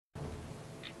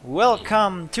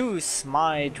Welcome to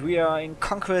SMITE. We are in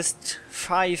Conquest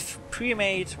 5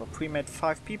 pre-made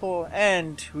 5 people,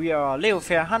 and we are Leo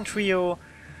Fair Hunt Trio,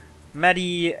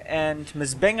 Maddie and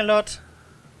Miss Bangalot.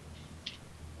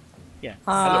 Yeah.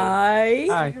 Hi.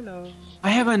 Hi. Hello. I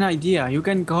have an idea. You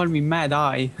can call me Mad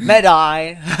Eye. Mad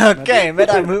Eye. Okay, Mad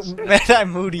Eye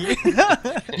Moody.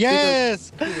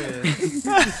 Yes!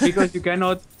 Because you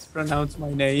cannot pronounce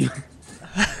my name.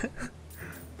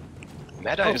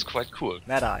 Mad Eye is quite cool.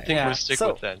 Mad Eye. I think we'll stick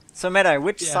with that. So Mad Eye,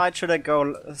 which side should I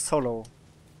go solo?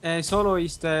 Solo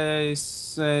is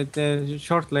the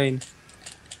short lane.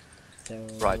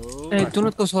 Right. Do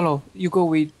not go solo. You go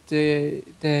with the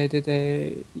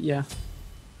yeah.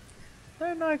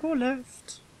 Then I go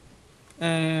left.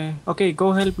 Okay,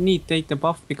 go help Neat take the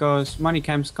buff because money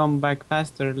camps come back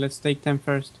faster. Let's take them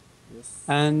first. Yes.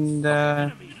 And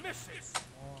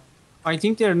I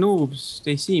think they're noobs.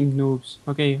 They seem noobs.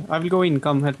 Okay, I will go in.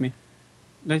 Come help me.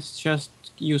 Let's just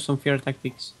use some fear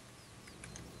tactics.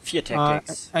 Fear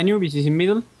tactics. Anubis is in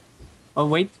middle. Oh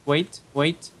wait.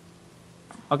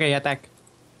 Okay, attack.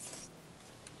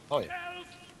 Oh yeah.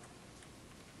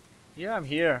 Yeah, I'm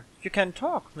here. You can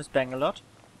talk, Miss Bangalot.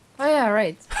 Oh yeah,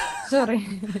 right. Sorry.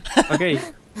 Okay,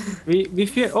 we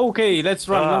fear. Okay, let's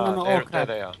run. No. Oh There crap.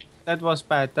 they are. That was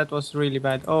bad. That was really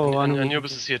bad. Oh, And Anubis.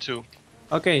 Anubis is here too.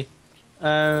 Okay.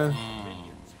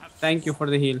 Thank you for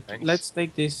the heal. Thanks. Let's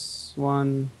take this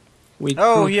one with.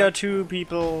 Oh, fruit. here are two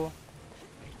people.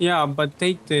 Yeah, but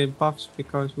take the buffs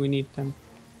because we need them.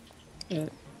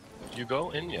 You go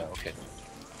in? Yeah, okay.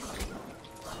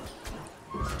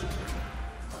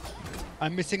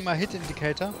 I'm missing my hit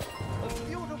indicator.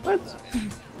 What?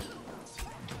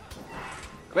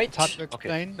 Great. Hard to Okay.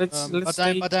 explain. Let's but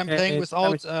I'm take, playing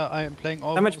without. damage. I'm playing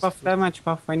all. Damage buff. Damage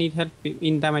buff. I need help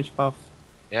in damage buff.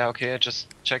 Yeah, okay, I just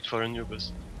checked for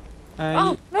Anubis.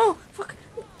 Oh no! Fuck!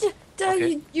 Okay.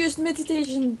 I used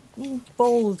meditation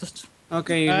bold.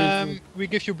 Okay. We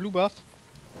give you blue buff.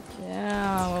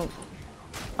 Yeah.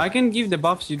 I can give the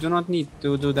buffs. You do not need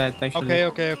to do that actually.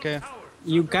 Okay.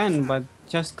 You can, but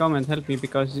just come and help me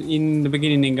because in the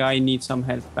beginning I need some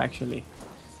help actually.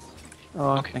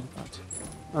 Oh, Okay. thank God.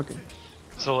 Okay.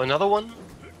 So another one?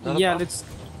 Another Yeah, buff?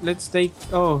 let's take.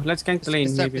 Oh, let's gank the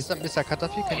lane maybe.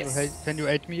 MrKataPhi, can you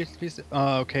aid me please?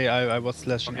 Okay, I was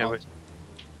slashing Okay, out. wait.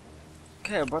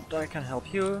 Okay, but I can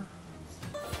help you.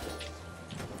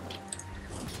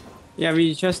 Yeah,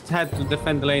 we just had to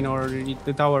defend the lane or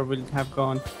the tower will have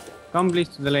gone. Come please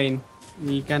to the lane.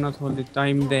 We cannot hold it.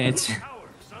 I'm dead.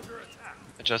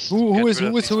 I just Who get is rid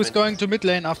of these going minions. to mid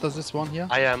lane after this one here?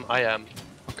 I am.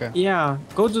 Okay. Yeah,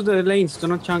 go to the lanes. Do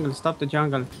not jungle. Stop the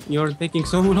jungle. You're taking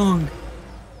so long.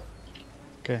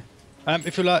 Okay.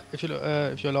 If you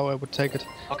allow, I would take it.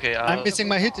 Okay, I'm missing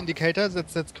my hit indicator.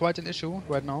 That's quite an issue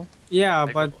right now. Yeah,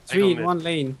 I but go three in mid. one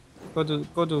lane.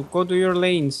 Go to your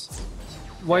lanes.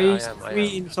 Why Yeah, I is am.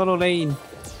 three in solo lane?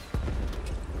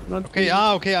 Not Okay. three.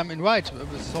 Okay. I'm in right.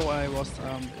 So I was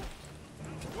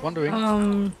wondering.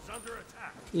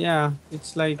 Yeah,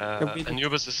 it's like a bit.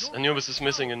 Anubis is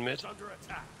missing in mid.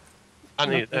 Ah,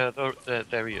 nee,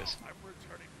 there he is.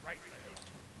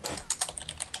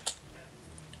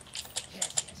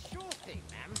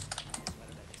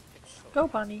 Go,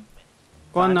 bunny.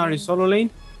 Go on, are you solo lane?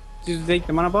 Did you take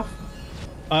the mana buff?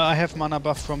 I have mana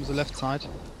buff from the left side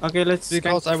Okay, let's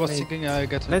because gank I was this lane. thinking I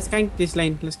get. Let's gank this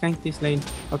lane. Let's gank this lane.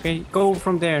 Okay, go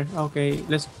from there. Okay,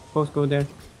 let's both go there.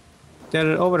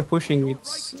 They're over pushing.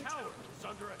 It's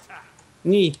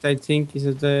neat. I think is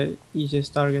the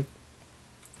easiest target.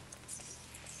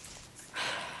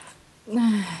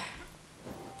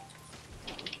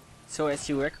 So as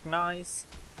you recognize,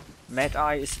 Mad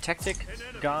Eye is a tactic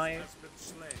guy.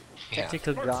 Yeah.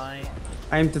 Tactical guy.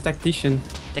 I'm the tactician.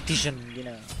 Tactician, you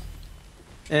know.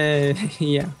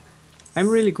 Yeah, I'm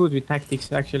really good with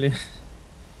tactics actually.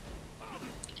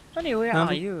 Bunny, where Um,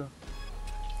 are you?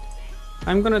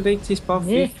 I'm gonna take this buff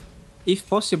Yeah. if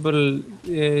possible.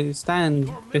 Stand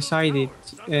beside it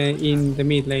in the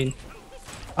mid lane.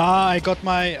 I got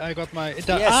my.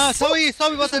 Yes. Sorry.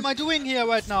 What am I doing here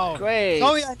right now? Great.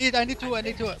 Sorry, I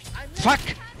need to. Fuck,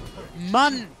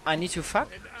 man, I need to fuck?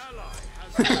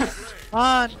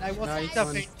 man, I was Nice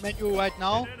interface menu right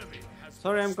now.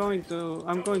 Sorry, I'm going to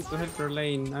help your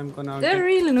lane. I'm gonna. They're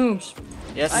really noobs.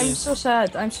 Yes. I'm so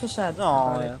sad. I'm so sad.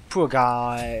 about No, it. poor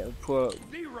guy. Poor.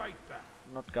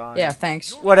 Not guy. Yeah,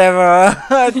 thanks. Whatever.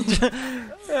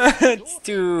 It's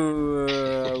too.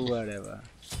 Whatever.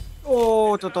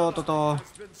 Oh, Toto.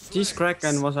 This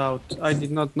Kraken was out. I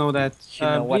did not know that. You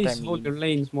know what I Please hold mean. your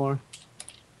lanes more.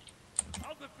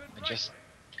 I just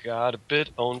got a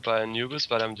bit owned by Anubis,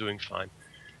 but I'm doing fine.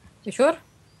 You sure?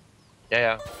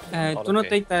 Yeah, yeah. All Do not okay.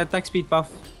 take the attack speed buff.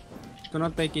 Do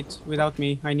not take it without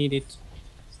me. I need it.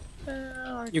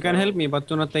 You can help me, but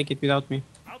do not take it without me.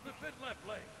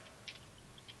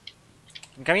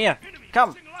 Come here.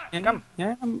 Come. Come.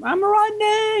 Yeah, I'm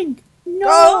running. No.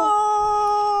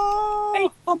 Go!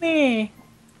 Wait for me.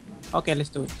 Okay, let's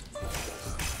do it.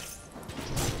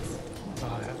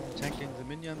 Oh, yeah. Tanking the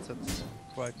minions, that's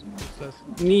quite useless.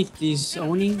 Neat is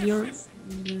owning your.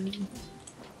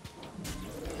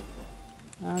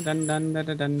 Dun, dun, dun, dun,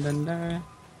 dun, dun, dun.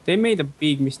 They made a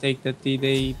big mistake that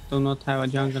they do not have a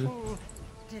jungle.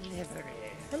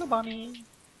 Hello, Bunny.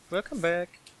 Welcome back.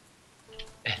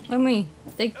 Mommy,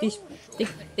 take this.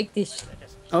 Take this.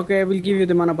 Okay, I will give you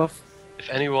the mana buff. If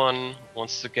anyone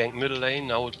wants to gank middle lane,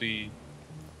 now would be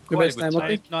The quite a best good time,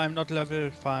 okay? time. No, I'm not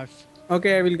level 5.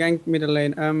 Okay, I will gank middle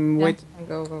lane. Wait, Yeah,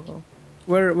 go.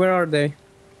 where are they?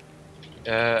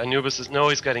 Anubis is no,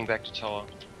 he's getting back to tower.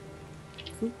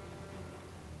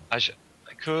 I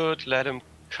could let him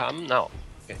come now.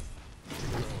 Okay.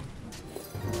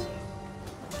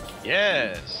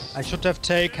 Yes. I should have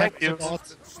taken Thank you. the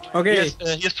bots. Okay,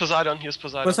 Here's Poseidon. Here's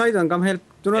Poseidon. Poseidon, come help.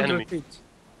 Do not Enemy. retreat.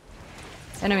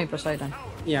 Enemy Poseidon.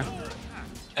 Yeah.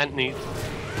 And need.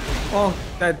 Oh,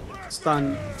 that's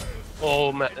done.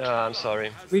 Oh man, I'm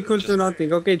sorry. We could do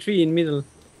nothing. Okay, 3 in middle.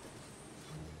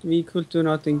 We could do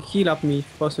nothing. Heal up me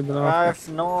if possible. I have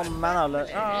no mana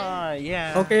left. Ah,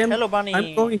 yeah. Okay, Hello,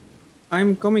 Bunny.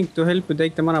 I'm coming to help you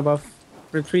take the mana buff.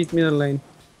 Retreat middle lane.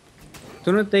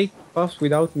 Do not take buffs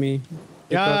without me.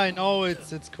 Yeah, because- I know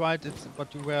it's quite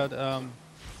but you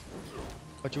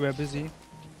were busy.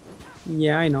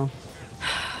 Yeah, I know.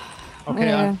 Okay,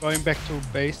 Yeah. I'm going back to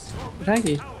base.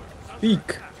 Raggy,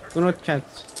 speak. Do not chat.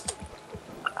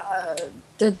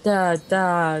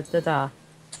 Da.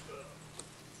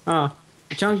 Ah,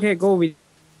 Changhe, go with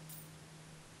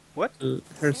What?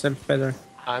 herself better.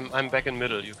 I'm back in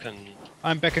middle. You can.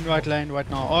 I'm back in right lane right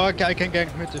now. Or I can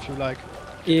gank mid if you like.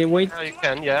 Wait, Yeah, you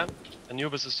can. Yeah.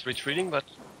 Anubis is retreating, but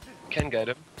can get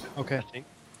him. Okay. I think.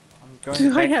 I'm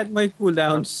going I back. had my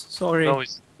cooldowns. Sorry. No,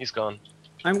 he's gone.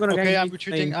 I'm gonna Okay, gank I'm mid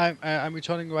retreating. lane. I'm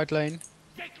returning right lane.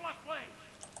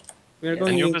 We are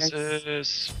going in Anubis gank.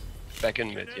 is back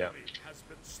in mid. Yeah.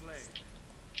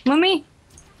 Mommy.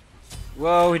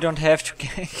 Whoa, we don't have to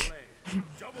gank.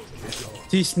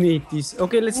 This need this.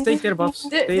 Okay, let's take their buffs.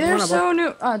 They're so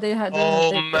new. Oh, they had.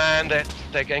 Oh they- man,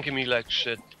 they're ganking me like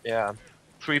shit. Yeah.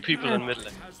 3 people in mid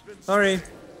lane. Sorry.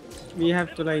 We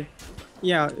have to like.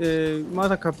 Yeah,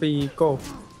 MrKataPhi, go.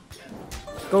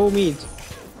 Go mid.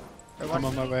 I'm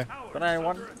on my way. But I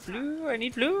want blue. I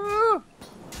need blue.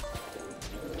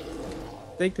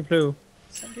 Take the blue.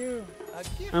 Thank you.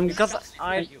 I'm Because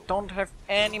I don't have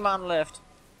any mana left.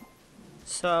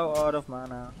 So out of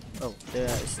mana. Oh, there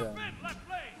is.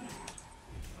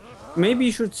 Maybe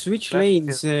you should switch Left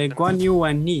lanes, is- Guan Yu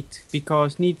and Neat,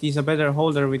 because Neat is a better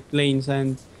holder with lanes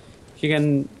and she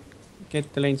can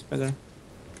get the lanes better.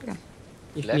 Yeah.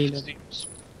 If Left needed. seems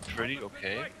pretty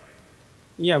okay.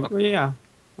 Yeah, yeah.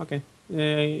 Okay.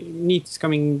 Neat is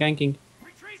coming ganking.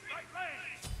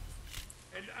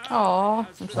 Oh,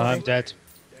 I'm sorry. I'm dead.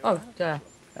 Oh, yeah.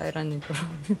 I ran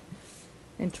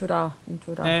into the.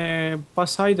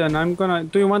 Poseidon, I'm gonna.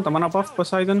 Do you want a mana buff,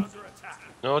 Poseidon?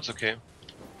 No, it's okay.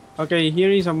 Okay, here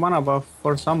is a mana buff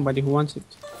for somebody who wants it.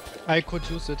 I could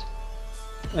use it.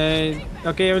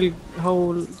 Okay, I will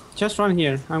hold. Just run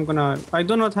here. I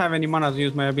do not have any mana to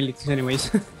use my abilities, anyways.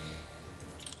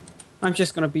 I'm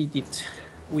just gonna beat it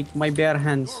with my bare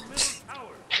hands.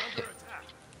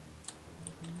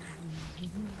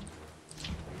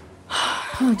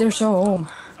 Oh, they're so home.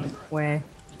 Where?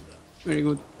 Very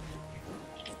good.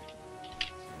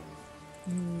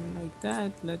 Like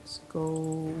that, let's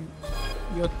go.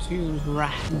 Your tunes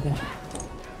rad.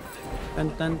 Dun,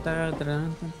 dun, dun,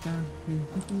 dun, dun,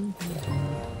 dun.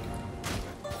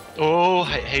 Oh,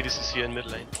 Hades is here in mid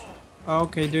lane.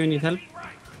 Okay, do you need help?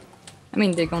 I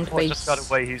mean, they're going to Oh, base. just got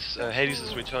away. Hades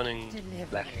is returning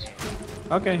left.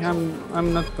 Okay,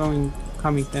 I'm not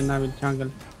coming then. I will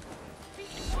jungle.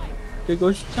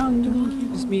 Because jungle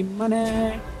gives me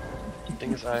money.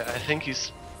 Thing is, I think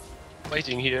he's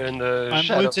waiting here in the I'm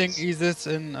shadows. ulting Isis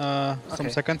in some Okay.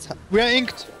 seconds. We are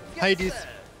inked! Hades!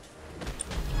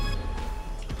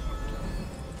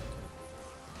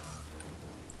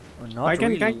 Or not I can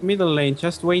really. gank middle lane.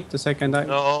 Just wait a second.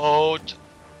 No.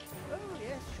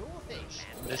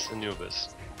 This Anubis.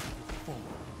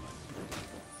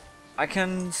 I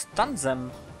can stun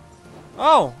them.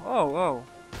 Oh.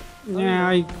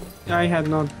 Yeah, I had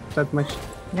not that much.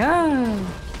 Yeah.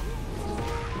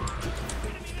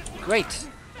 Great.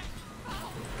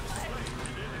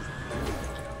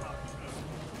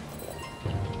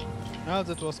 Yeah,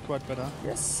 that was quite better.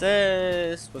 Yes,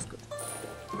 this was good.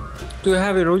 Do you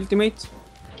have your ultimate?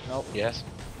 No. Yes.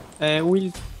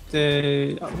 Ult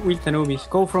the newbies.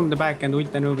 Go from the back and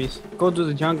ult the newbies. Go to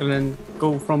the jungle and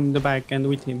go from the back and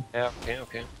ult him. Yeah. Okay.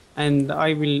 Okay. And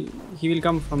he will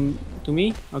come to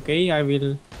me. Okay, I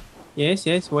will.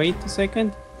 Yes, wait a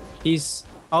second. He's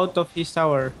out of his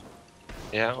tower.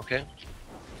 Yeah. Okay.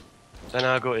 Then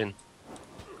I'll go in.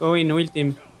 Go in, ult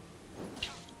him.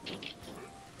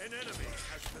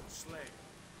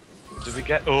 Did we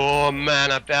get? Oh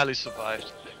man, I barely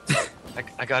survived.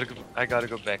 I gotta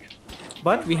go back.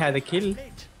 But we had a kill.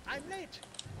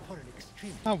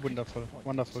 Ah, wonderful,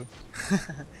 wonderful.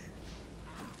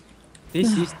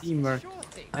 This is teamwork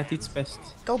at its best.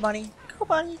 Go bunny. Go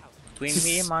bunny. Bring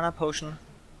me a mana potion.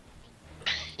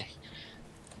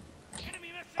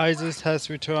 Isis has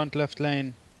returned left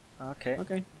lane. Okay.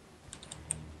 Okay.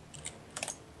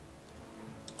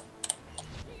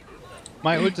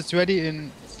 My ult is ready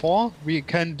in 4. We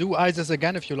can do Isis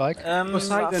again if you like.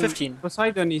 15.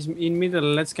 Poseidon is in middle.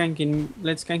 Let's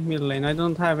gank middle lane. I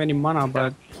don't have any mana,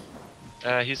 but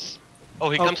He's. Oh,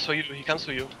 he comes for you. He comes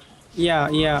for you.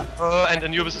 yeah. Oh, and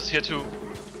Anubis is here too.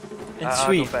 In I'll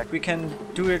 3. go back. We can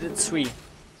do it in 3.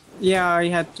 Yeah, I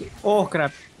had to. Oh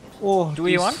crap. Oh. Do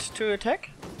we this- want to attack?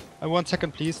 1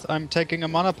 second, please. I'm taking a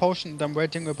mana potion and I'm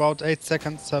waiting about 8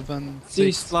 seconds. 7, 6.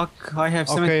 This luck. I have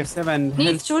Okay. 77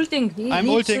 He's health. ulting. I'm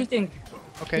He's ulting. ulting.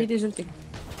 Okay. Need is ulting.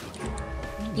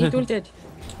 Need ulted.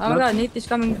 Oh my god, Need is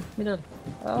coming middle.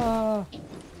 Oh.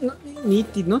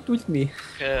 Need did not ult me.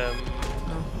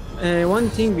 Um, One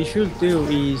thing we should do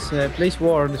is place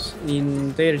wards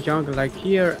in their jungle, like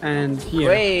here and here.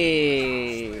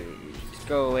 Wait.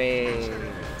 Go away.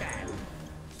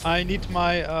 I need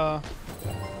my.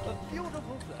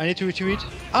 I need to retreat.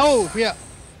 Oh, yeah.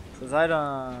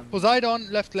 Poseidon. Poseidon,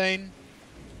 left lane.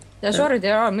 Yeah, sorry, they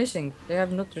are missing. They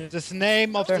have not. This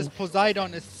name of this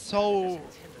Poseidon is so.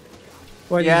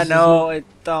 What Yeah, is no, I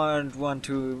don't want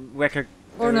to record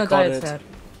Or no record diet it. fair.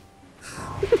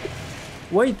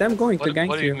 Wait, I'm going to what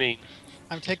gank do you mean?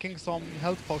 I'm taking some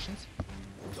health potions.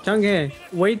 Changhe,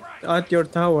 wait at your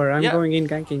tower. I'm Yeah. going in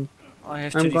ganking. I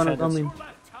have to I'm gonna defend come it. in.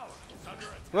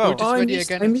 Whoa. Ult is I ready missed-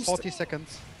 again I in missed. 40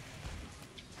 seconds.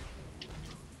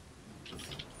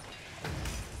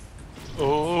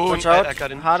 Oh, Watch out. I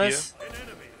got in Hades.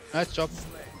 Nice job.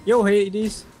 Yo, hey,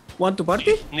 this want to party?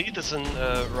 here. Need is in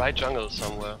right jungle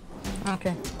somewhere.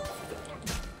 Okay.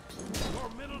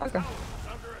 Okay.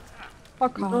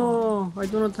 Okay. No, I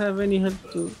do not have any help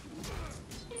to.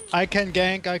 I can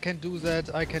gank, I can do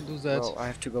that, I can do that. Oh, I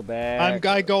have to go back.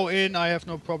 I go in, I have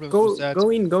no problem Go, with that. go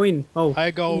in. Oh, I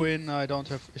go in, I don't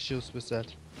have issues with that.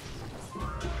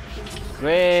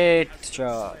 Great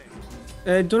job.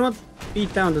 do not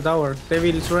beat down the tower. They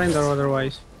will surrender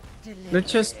otherwise.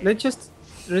 Let's just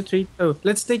retreat. Oh,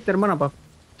 let's take their mana buff.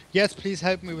 Yes, please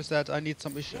help me with that. I need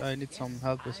some I need some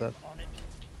help with that.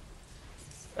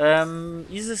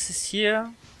 Isis is here.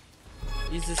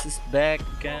 Isis is back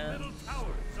again.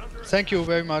 Thank you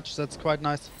very much. That's quite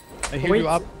nice. I heal you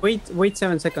up. Wait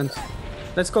 7 seconds.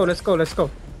 Let's go.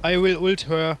 I will ult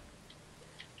her.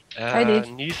 I did.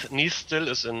 Nice still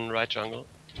is in right jungle.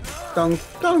 Don't.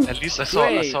 At least I saw.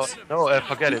 Wait. No,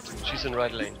 forget it. She's in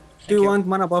right lane. Do you want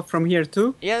mana buff from here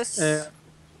too? Yes.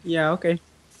 Yeah, okay.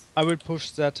 I will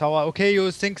push that tower. Okay,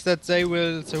 you think that they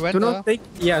will surrender?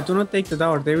 Do not take the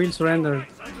tower. They will surrender.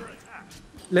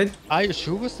 Are you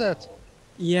sure with that?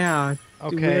 Yeah.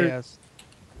 Okay, yes.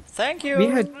 Thank you. We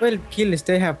had 12 kills.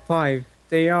 They have 5.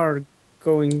 They are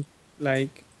going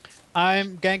like.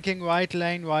 I'm ganking right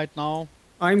lane right now.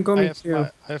 I'm I coming have,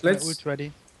 to. I have my Let's. ult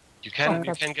ready. You can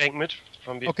gank mid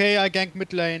from the. Okay, I gank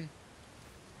mid lane.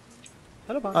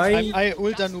 I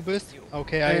ult Anubis.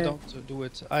 Okay, I don't do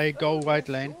it. I go right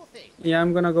lane. Yeah,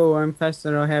 I'm gonna go. I'm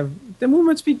faster. I have the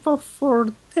movement speed buff for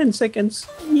 10 seconds.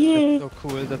 Yeah. That's so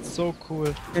cool. That's so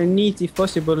cool. I need, if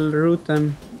possible, route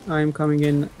them. I'm coming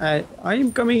in. I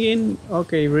am coming in.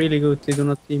 Okay, really good. They do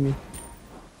not see me.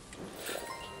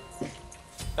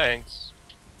 Thanks.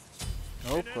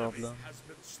 No problem.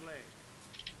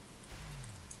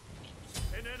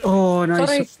 Oh, nice.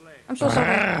 Sorry. I'm so sorry.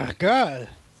 Ah, girl.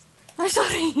 I'm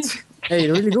sorry. Hey,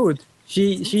 really good.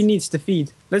 She needs the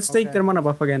feed. Let's take their mana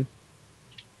buff again.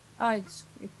 It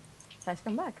has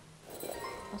come back.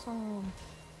 Awesome.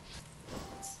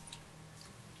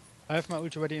 I have my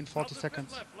ult ready in 40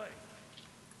 seconds.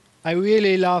 I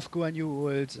really love Guan Yu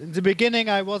ult. In the beginning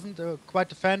I wasn't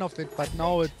quite a fan of it, but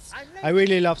now I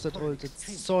really love that ult.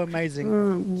 It's so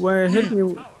amazing. Well, help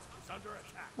me.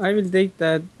 I will take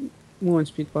that movement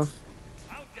speed buff.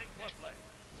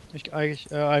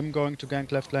 I'm going to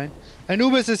gank left lane.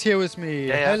 Anubis is here with me.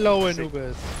 Yeah, yeah. Hello, Sick.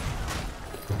 Anubis.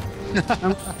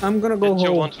 I'm gonna go Did you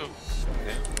home. want to?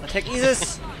 Attack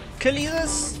Isis! Kill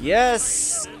Isis!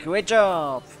 Yes! Great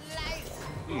job!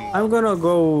 I'm gonna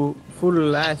go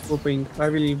full ass whooping. I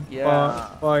will Yeah.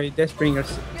 buy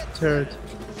Deathbringer's third.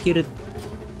 Get it.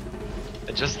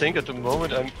 I just think at the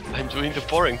moment I'm doing the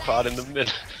boring part in the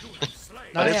mid.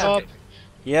 But Nice it's job. okay.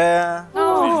 Yeah.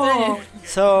 Oh,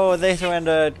 So they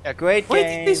surrendered. A great Why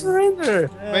game. did they surrender?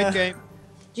 Great game.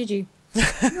 GG.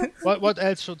 What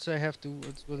else should they have to?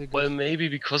 It's really good. Well, maybe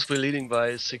because we're leading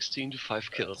by 16 to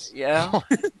 5 kills. Yeah.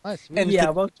 Nice. And Yeah,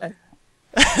 about that.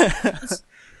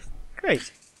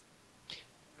 Great.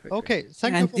 Okay,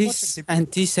 thank you And for this watching.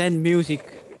 and this and music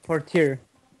for tier.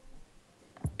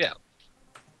 Yeah.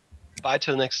 Bye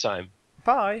till next time.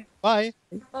 Bye. Bye.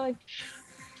 Bye.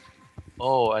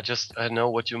 Oh, I know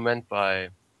what you meant by.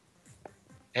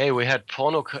 Hey, we had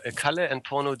Porno Kalle and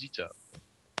Porno Dieter.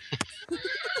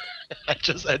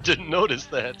 I didn't notice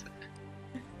that.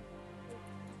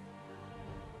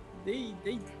 They